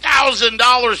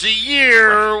 $80,000 a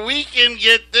year. We can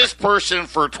get this person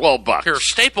for $12. Here,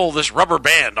 staple this rubber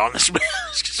band on this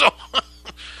mask.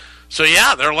 So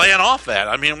yeah, they're laying off that.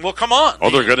 Well, come on. Oh,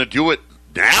 they're going to do it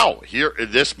now. Here,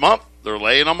 this month, they're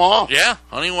laying them off. Yeah,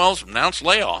 Honeywell's announced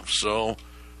layoffs. So,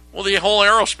 the whole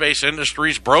aerospace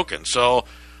industry's broken. So,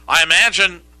 I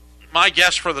imagine my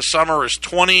guess for the summer is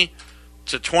 20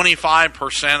 to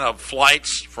 25% of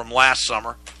flights from last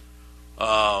summer.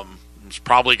 It's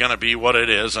probably going to be what it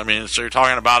is. So you're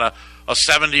talking about a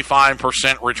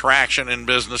 75% retraction in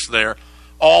business there.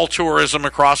 All tourism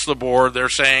across the board, they're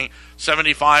saying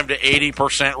 75 to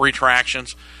 80%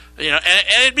 retractions. And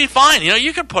it'd be fine.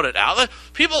 You can put it out. A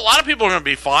lot of people are going to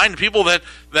be fine. People that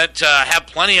have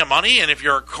plenty of money, and if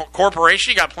you're a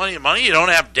corporation, you got plenty of money, you don't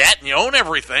have debt, and you own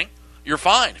everything, you're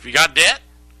fine. If you got debt,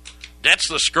 debt's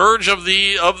the scourge of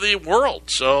the world.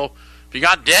 So if you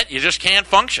got debt, you just can't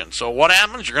function. So what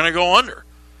happens? You're going to go under.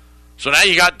 So now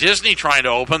you got Disney trying to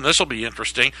open. This will be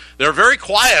interesting. They're very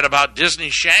quiet about Disney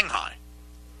Shanghai.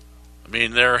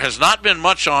 There has not been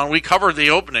much on. We covered the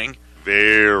opening.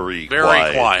 Very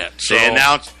quiet. So, they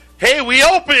announced hey, we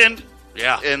opened.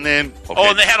 Yeah. And then... Okay. Oh,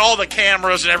 and they had all the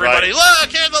cameras and everybody. Right.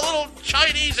 Look, and the little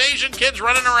Chinese, Asian kids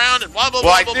running around and blah, blah, Well,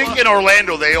 blah, I blah, think blah. in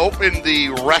Orlando they opened the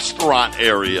restaurant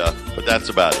area, but that's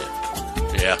about it.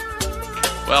 Yeah.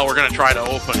 Well, we're going to try to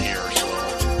open here, so...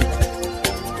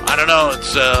 I don't know.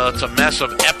 It's a mess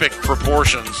of epic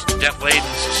proportions.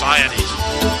 Debt-laden societies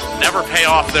never pay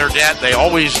off their debt. They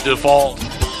always default.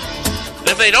 And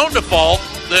if they don't default,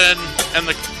 then and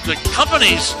the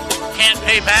companies can't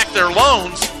pay back their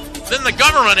loans, then the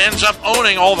government ends up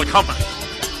owning all the companies.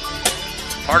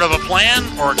 Part of a plan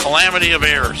or a calamity of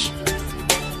heirs.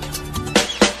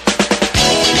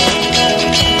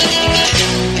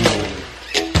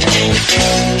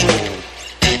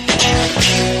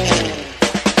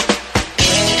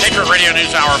 Radio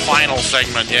News Hour final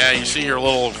segment. Yeah, you see your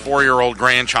little 4-year-old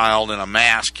grandchild in a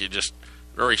mask. You just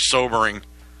very sobering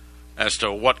as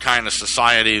to what kind of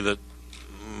society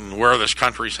where this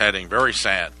country's heading. Very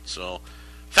sad. So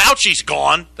Fauci's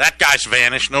gone. That guy's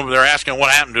vanished. Nobody, they're asking what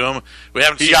happened to him. We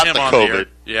haven't seen him on the air.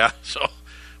 Yeah. So,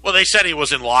 well, they said he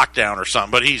was in lockdown or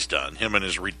something, but he's done. Him and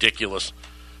his ridiculous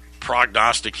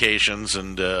prognostications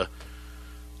and.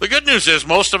 The good news is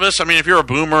most of us, I mean, if you're a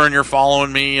boomer and you're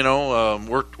following me, you know,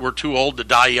 we're too old to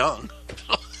die young.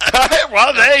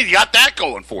 Well, you got that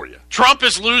going for you. Trump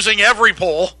is losing every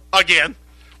poll again.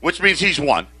 Which means he's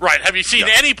won. Right. Have you seen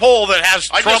any poll that has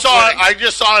Trump winning? I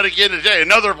just saw it again today.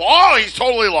 He's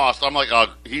totally lost. I'm like,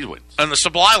 he wins. And the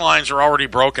supply lines are already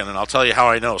broken, and I'll tell you how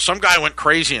I know. Some guy went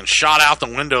crazy and shot out the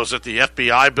windows at the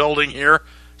FBI building here.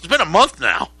 It's been a month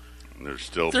now. They're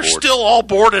still all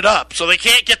boarded up, so they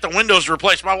can't get the windows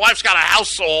replaced. My wife's got a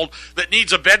house sold that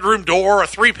needs a bedroom door, a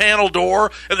 3-panel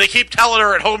door, and they keep telling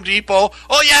her at Home Depot,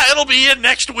 oh, yeah, it'll be in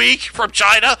next week from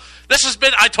China.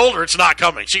 I told her it's not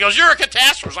coming. She goes, you're a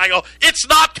catastrophist. I go, it's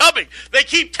not coming. They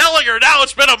keep telling her now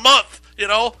it's been a month, you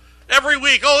know, every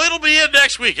week. Oh, it'll be in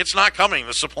next week. It's not coming.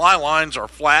 The supply lines are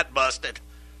flat busted.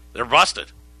 They're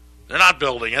busted. They're not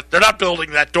building it. They're not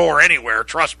building that door anywhere,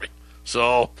 trust me.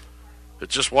 So...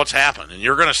 it's just what's happened, and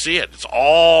you're going to see it. It's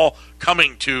all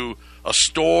coming to a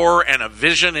store and a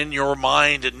vision in your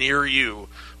mind near you.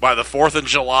 By the 4th of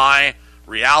July,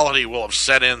 reality will have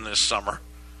set in this summer.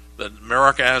 That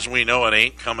America as we know it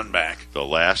ain't coming back. The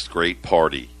last great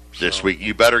party this week.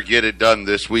 You better get it done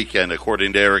this weekend,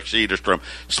 according to Eric Cedarstrom.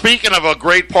 Speaking of a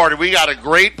great party, we got a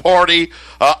great party.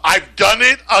 I've done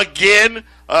it again.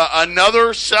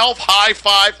 Another self-high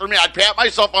five for me. I'd pat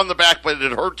myself on the back, but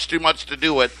it hurts too much to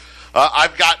do it.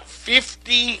 I've got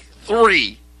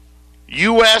 53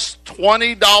 U.S.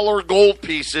 $20 gold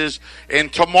pieces,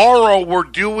 and tomorrow we're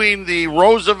doing the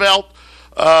Roosevelt,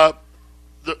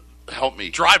 help me.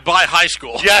 Drive-by high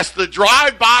school. Yes, the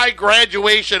drive-by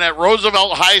graduation at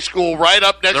Roosevelt High School right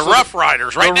up next to the Rough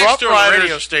Riders, right next to our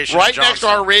radio station right next to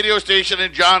our radio station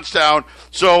in Johnstown.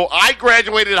 So I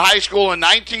graduated high school in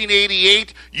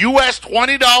 1988. U.S.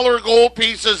 $20 gold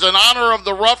pieces in honor of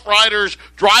the Rough Riders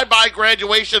drive-by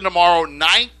graduation tomorrow,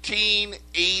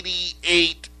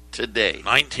 1988 today.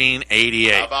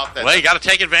 1988. How about that? Well, you got to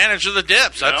take advantage of the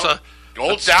dips.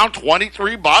 Gold's down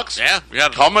 $23. Yeah, we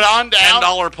got coming on down.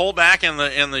 $10 pullback in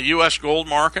the U.S. gold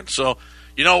market. So,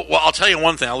 I'll tell you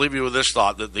one thing. I'll leave you with this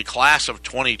thought, that the class of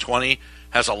 2020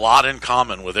 has a lot in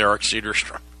common with Eric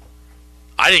Cedarstrom.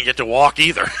 I didn't get to walk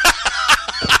either.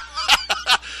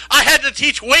 I had to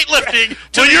teach weightlifting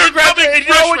to the incoming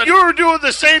freshmen. What you were doing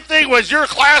the same thing was your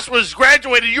class was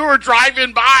graduating. You were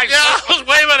driving by. Yeah, I was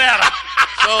waving at them.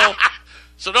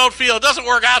 So don't feel it doesn't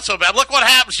work out so bad. Look what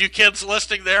happens, you kids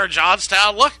listening there in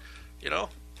Johnstown. Look,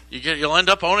 you'll end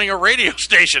up owning a radio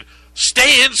station.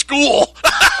 Stay in school. All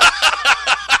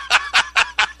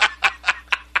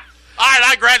right,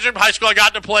 I graduated from high school. I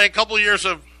got to play a couple of years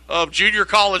of junior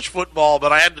college football,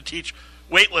 but I had to teach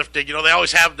weightlifting. They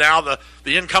always have now the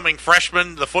incoming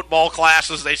freshmen, the football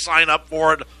classes. They sign up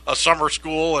for it, a summer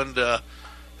school, and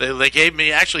they gave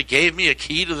me a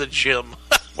key to the gym.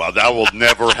 Well, that will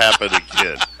never happen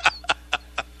again.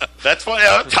 That's funny.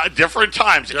 Different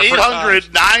times.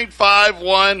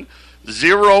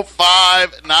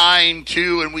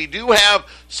 800-951-0592. And we do have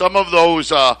some of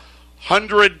those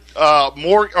 100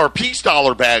 more or peace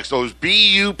dollar bags, those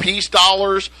BU peace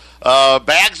dollars,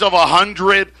 bags of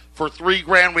 100 for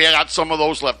 $3,000. We got some of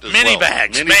those left as Mini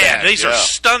bags. These are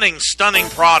stunning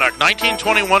product.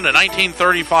 1921 to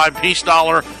 1935 peace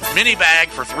dollar mini bag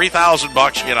for $3,000. You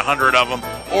get 100 of them.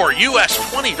 Or U.S.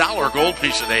 $20 gold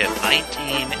piece a day at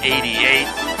 1988.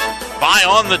 Buy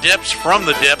on the dips from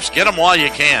the dips. Get them while you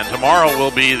can. Tomorrow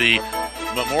will be the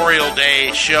Memorial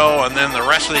Day show, and then the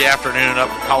rest of the afternoon up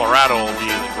in Colorado will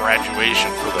be the graduation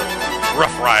for the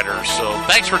Rough Riders. So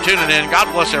thanks for tuning in.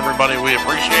 God bless everybody. We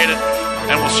appreciate it.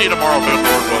 And we'll see you tomorrow, good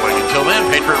Lord willing. Until then,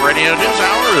 Patriot Radio News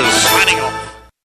Hour is signing off.